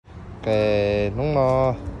cái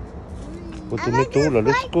nó của tụi mình chú là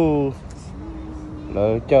let's go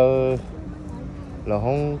là chơi là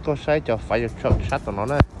không có sai cho phải cho truck sát tụi nó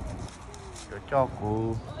này để cho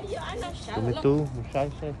của tụi mình chú một sai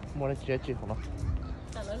mua lại chơi không nó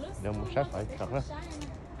nếu một sai phải truck nữa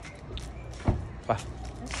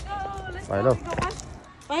phải đâu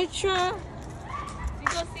Bye, Tra. We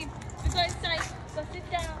go inside. Go sit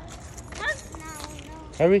down. Huh?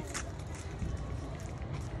 Harry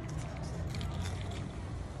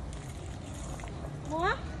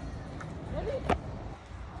More?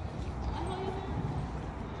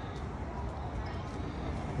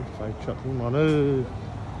 phải truck nó nữa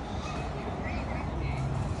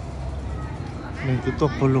mình cứ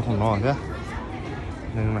tốt bơ luôn nó nhá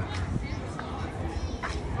nên là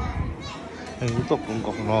mình cứ tốt cũng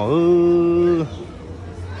còn nó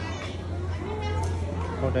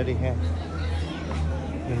thôi đây đi ha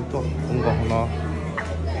mình tốt cũng còn nó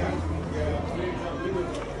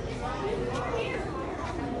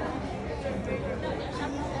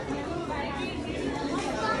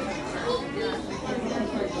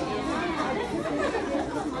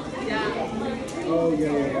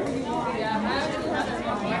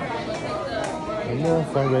More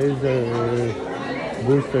fundraiser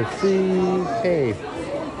Booster CK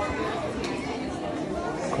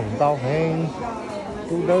khổng tao hẹn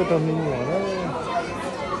tu đỡ cho mình nhỏ đó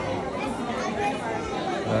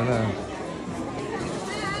đó nè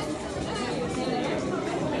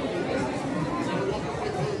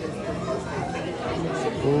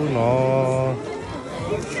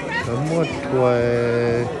nó mua chuối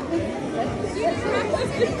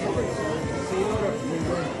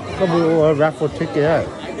có mua raffle ticket đó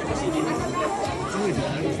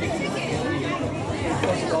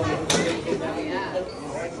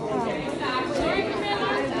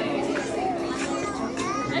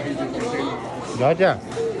chưa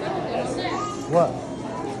what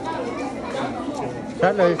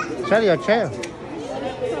Charlie your chair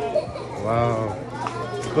wow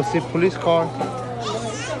go see police car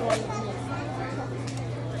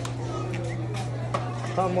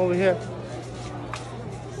come over here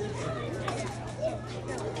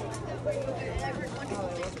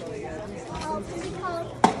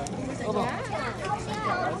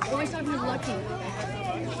Always thought he was lucky.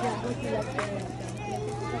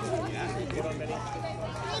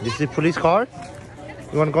 You see police car?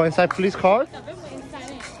 You want to go inside police car?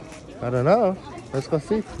 I don't know. Let's go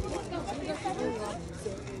see.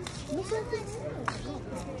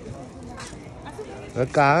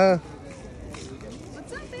 Look cá.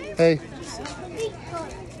 Hey.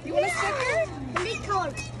 You want a sticker?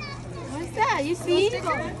 What's that? You see?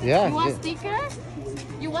 Yeah. You want sticker?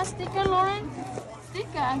 You want sticker, Lauren?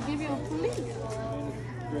 Sticker, I'll give you a police.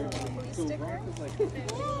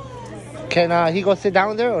 Can he go sit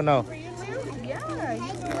down there or no? Yeah,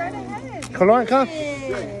 you go right ahead. Come on, come.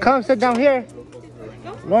 Come sit down here.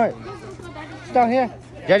 Lauren, sit down here.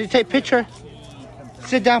 Daddy, take picture.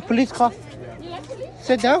 Sit down, police car.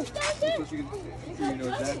 Sit down.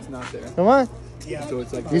 Come on. So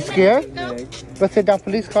it's like You scared? Go sit down,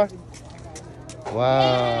 police car.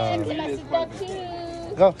 Wow.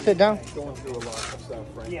 Go sit down. going through a lot of stuff,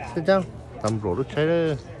 right? Sit down. Tầm rổ nó cháy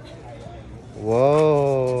đây.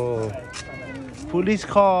 Wow. Police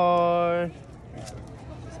car.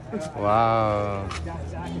 Wow.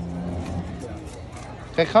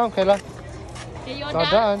 Okay, come, Kayla. Well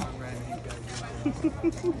done.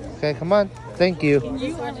 Okay, come on. Thank you.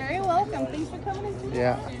 You are very welcome. Thanks for coming in.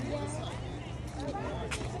 Yeah.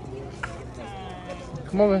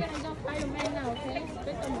 Come on, man.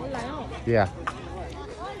 Yeah.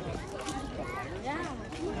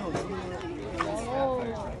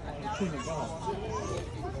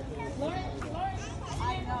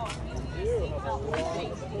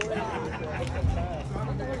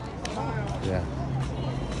 Yeah.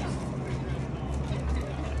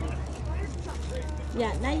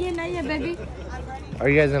 Yeah, not yet, baby. Are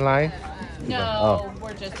you guys in line? No, Oh.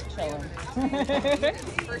 we're just chilling.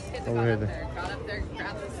 First hit Over here. got up there,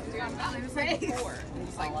 grabbed this dude. It was like 4.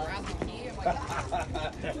 Just like grabbed the key. I'm like,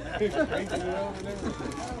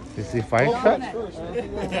 You see fire truck?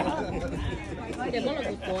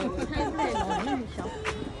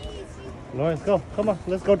 Lawrence, go. Come on.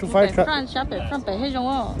 Let's go to fire truck. Front shop it, front page You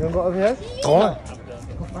want to go over here? Go on.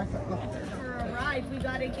 ride, we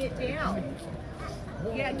gotta get down.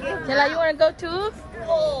 Yeah, get Thế là you wanna go too?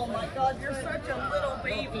 Oh my God, you're such a little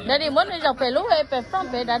baby. Daddy muốn đi dọc về lúc về về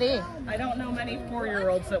front page Daddy. I don't know many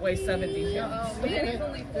 4-year-olds that weigh 70 pounds. Yeah, he's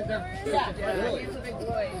a big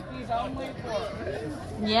boy. He's only 4.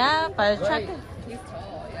 Yeah, phải check. He's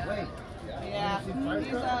tall, yeah. Yeah. He's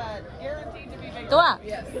guaranteed to be bigger. Đúng à?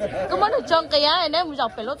 Yes. Có muốn được chọn cái này nếu mình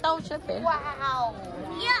dọc phải lốt tao chứ phải. Wow.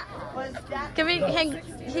 Yeah. Was that Can we hang?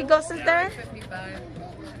 He goes in there.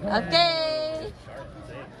 55? Okay.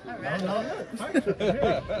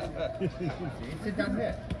 Sit down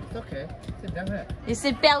here. It's okay. Sit down here. You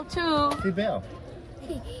sit bell too. Sit bell.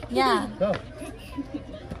 Yeah. Go.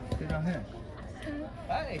 Sit down here.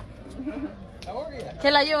 Hi. How are you?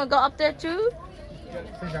 Kayla, you wanna go up there too?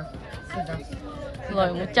 Sit down. Sit down.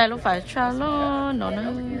 Rồi một chai lúc phải cho nó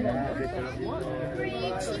nữa.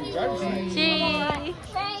 Chi.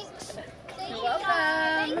 Thanks. You're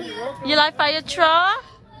welcome. You like fire truck?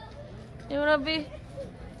 You wanna be?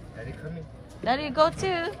 Daddy coming. Daddy go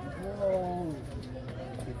too. Whoa.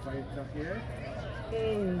 The fire truck here.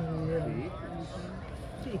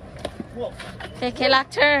 Whoa. Okay, Kayla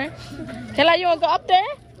turn. Kayla, you wanna go up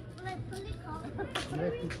there?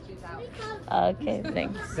 Okay,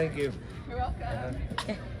 thanks. Thank you. You're welcome.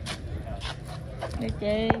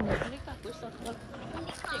 Okay.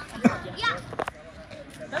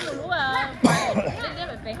 Nó một lúa à? Lên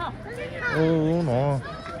đây phải không? Ừ, nó.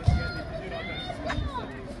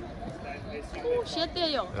 Xé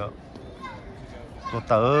tia rồi. Dạ. Cô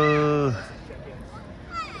tự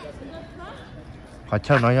họ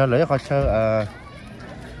chơi nói nhớ lấy họ chơi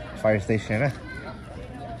fire station á.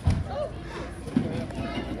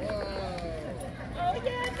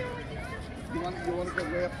 You want to go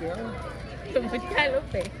way up there? Đừng phải chai lúc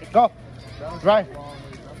phải. Go. Right.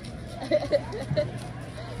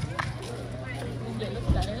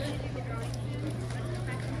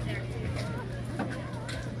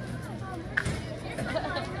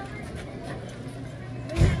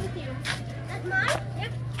 That's mine?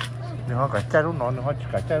 Yep. Nhưng họ cả chai lúc nọ, họ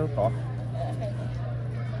cả chai lúc tỏ.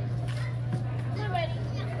 They're ready.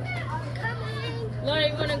 Coming. Laura,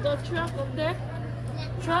 you wanna go truck up there?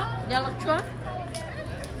 Truck? Yellow truck?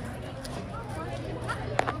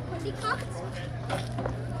 Pussycat.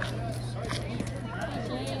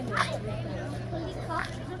 Pussycat.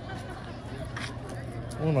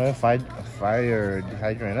 Nó nói fire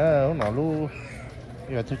dehydrate nó nó lu.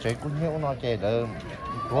 Giờ tôi chạy cũng nhiều nó chạy đỡ.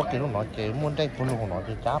 Có cái lúc nó chạy muốn chạy cũng lúc nó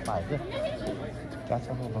chạy chá bài chứ. Chá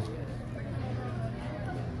sao không nó.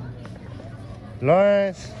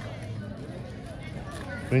 Lawrence.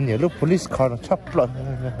 Mình nhớ lúc police car nó chắp lận.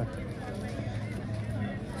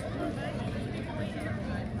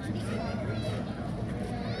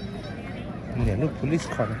 Mình nhớ lúc police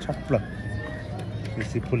car nó chắp lận. You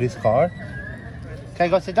see police car? Okay,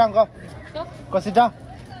 go sit down, go. Go. Go sit down.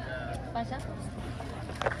 Ba sao?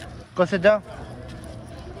 Go sit down.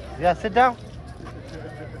 Yeah, sit down.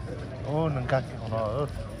 Oh, nâng cao cái nó.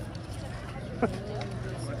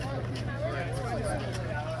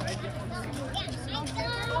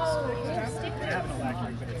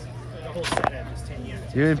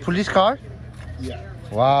 You in police car? Yeah.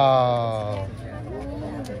 Wow.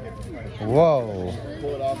 Whoa.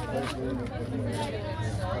 Pull it off.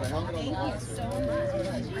 But I hung it on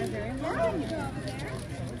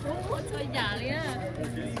Thôi già đi á.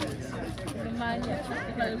 Mai nhỉ?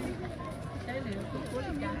 Cái liệu của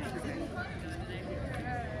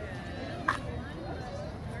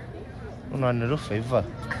Nó nói rất phải vợ.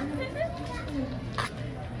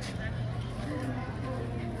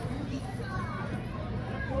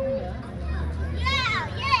 Yeah,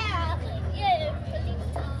 yeah. Yeah.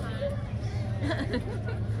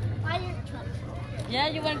 Fire truck.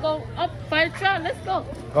 Yeah, you wanna go up fire truck? Let's go.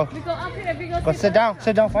 Go. We go up here. We go. Go sit down.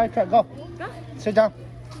 Sit down, fire truck. Go. Go. Sit down.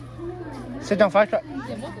 Sit down, fire truck.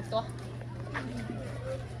 Để mua của tôi.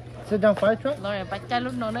 Sit down, fire truck. Laura, bắt chai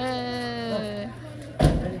lúc nó nè.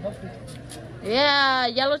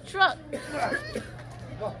 Yeah, yellow truck.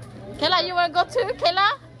 Kayla, you wanna go too? Kayla?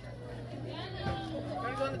 Want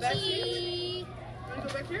to go in the back seat? Want to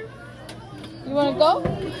go back here? You wanna go?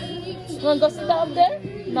 You wanna go sit down up there?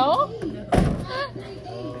 No?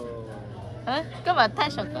 Hả? Các bạn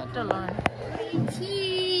thay sọc cả cho Laura.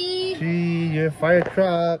 Gee, you're a fire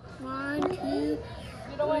truck. 1, 2,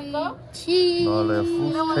 You don't wanna go? 3. Nó là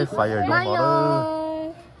phút thấy fire đúng không đó.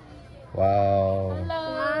 Wow. Hello.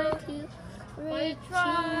 1, 2, 3. Fire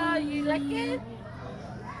truck, you like it?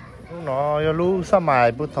 Nó yêu lu sa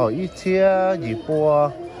mài bút thổi ít chia gì bùa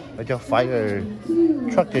để cho fire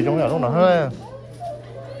truck thì giống như lúc nào hết.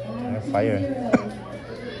 Fire.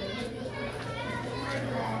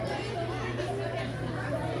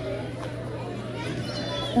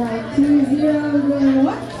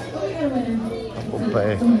 Cũng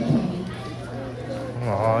vậy.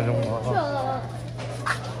 Nó giống nó.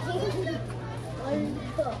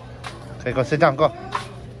 Okay, go sit down, go.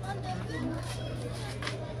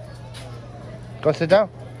 Go sit down.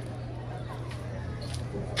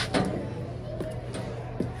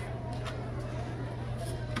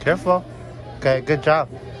 Careful. Okay, good job.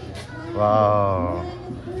 Wow.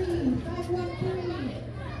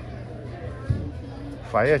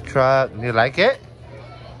 Fire truck. You like it?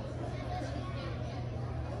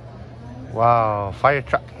 Wow, fire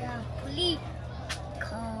truck. Police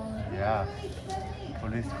car. Yeah.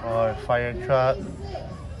 Police car, fire truck.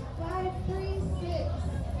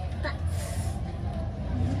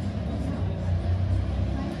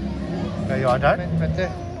 Okay, you all done? Right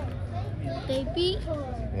there. Baby.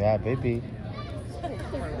 Yeah, baby.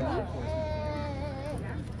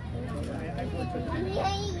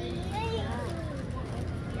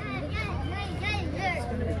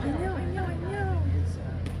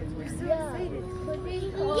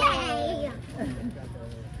 Yay!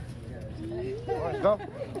 Go,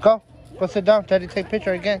 go. Go sit down. Daddy, take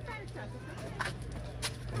picture again.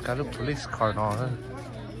 Got a police car on, huh?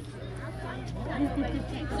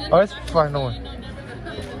 Oh, it's fine, no one.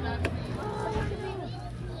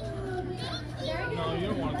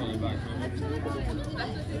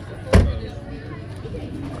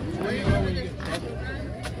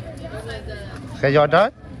 Okay, y'all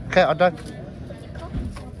done? Okay, all done.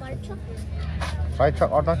 Fire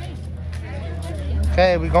truck, all done.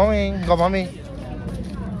 Okay, we're going. Go, mommy.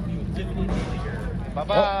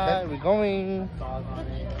 Bye-bye. Oh, okay, we're going.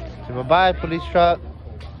 Say bye-bye, police truck.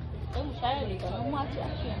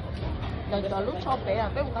 Lúc sau bé à,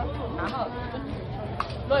 bé một cái thả rồi.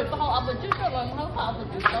 Rồi phải học apple juice rồi, không học apple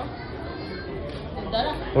juice đâu.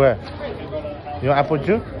 Where? You want apple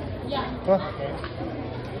juice? Yeah. Huh?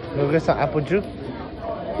 You get some apple juice?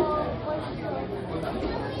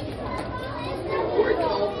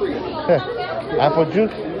 Here. Apple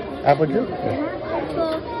juice? Apple juice?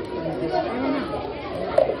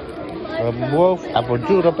 Mua apple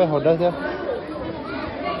juice đâu bé hồi đó chưa?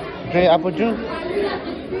 Drink apple juice?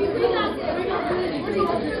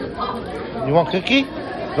 You want cookie?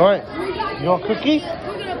 Right. You want cookie?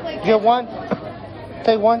 Get one.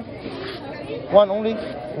 Take one. One only.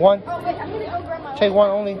 One. Take one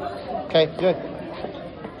only. Okay, good.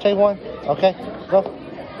 Take one. Okay, go.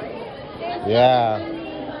 Yeah.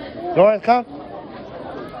 Lauren, come.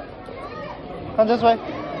 Come this way.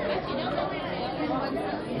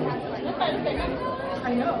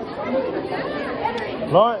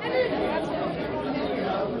 Lauren.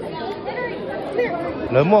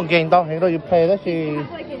 Nếu muốn game tao hiện rồi play đó thì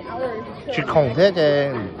chỉ không thế thì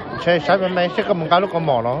chơi sai bên này sẽ có một cái lúc còn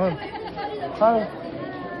mỏ nó hơn. Sao?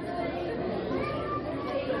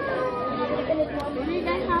 What do you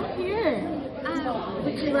guys have here?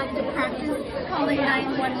 Would you like to practice calling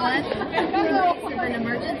 911 in case of an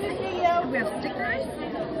emergency? We have stickers.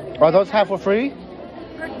 Are those half for free?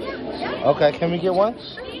 Okay, can we get one?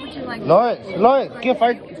 Would you like Lauren, get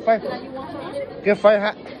fire, get fire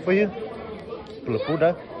hat for you. Put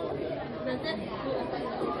that.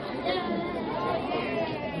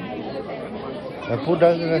 Put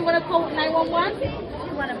that in You there. want to call 911?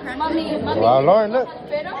 you want to practice? Mommy. Wow, Lauren, look.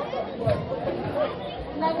 Pero?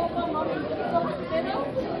 911, mommy. Pero?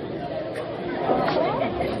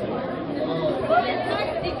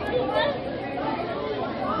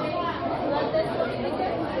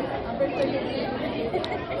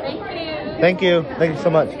 Thank you. Thank you so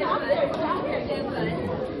much.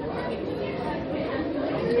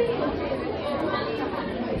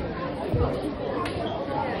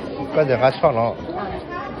 Có gì khác cho nó.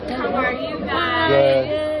 How are you guys? Good.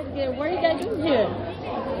 Good. What are you guys doing here?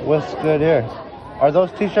 What's good here? Are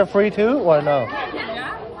those t-shirts free too or no?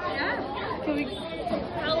 Can we...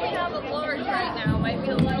 Probably have a large right now. Might be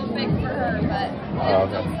a little big for her, but Oh,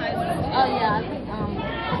 okay. Oh yeah, I think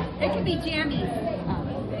It can be jammies.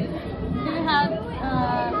 do you have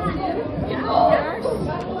there you go.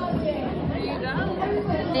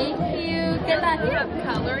 thank you. Get that You here. have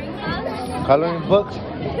coloring books. Coloring books?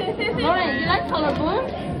 Lauren, you like color book?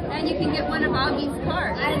 And you can get one of Augie's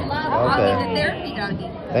cards. I love Okay. Augie the therapy doggy.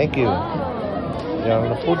 Thank you. Oh. Giờ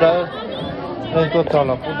là phút đó. Nên tôi chọn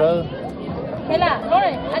là phút đó. Kayla,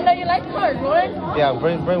 Lauren, I know you like colors, Lauren. Yeah,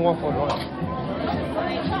 bring one for Lauren.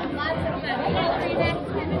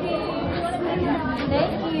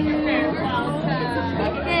 Thank you.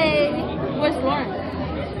 Okay, where's Lauren?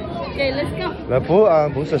 Okay, let's go. Là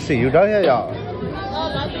phú sẽ xỉ đó hết rồi.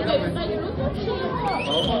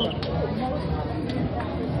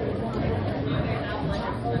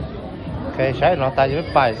 Okay, sáng nó tay với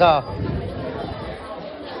phải sao?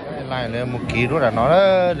 Cái này là 1 kg là nó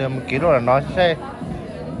đó, là 1 kg là nó sẽ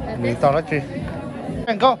mình tao nó chơi.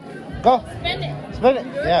 And go, go. Spend it. Spin it.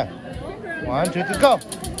 Yeah. 1, 2, 3, go.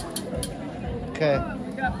 Okay.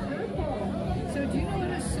 So do you know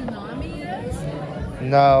what a tsunami is?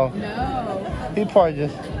 No. No. He probably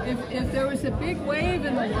just. If there was a big wave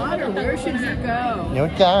in the water, where should you go? Nhớ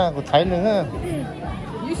cha của thấy nữa.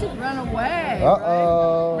 You should run away.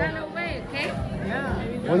 Uh-oh. Run away, okay?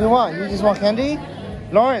 Yeah. What do you want? You just want candy?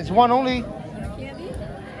 Lawrence, one only. Candy?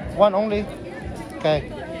 One only. Okay.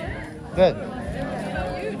 Good.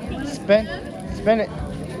 Spin it.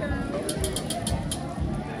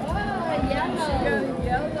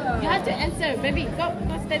 You have to answer, baby. Go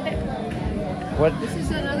stay there. What? This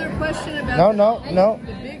is another question about No.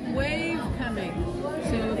 the big wave coming.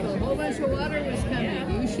 So if a whole bunch of water was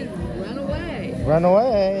coming, you should run away. Run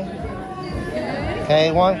away. Okay?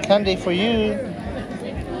 Okay, one candy for you.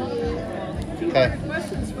 Okay.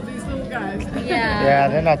 Questions for these little guys. Yeah. Yeah,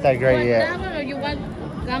 they're not that great You yet. want that one or you want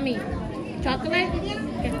gummy? Chocolate?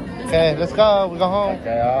 Okay, let's go. We go home.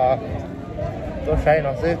 Okay, tôi say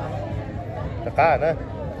nó xí. Tất cả nữa.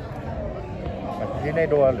 Mà cái này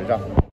đùa rồi.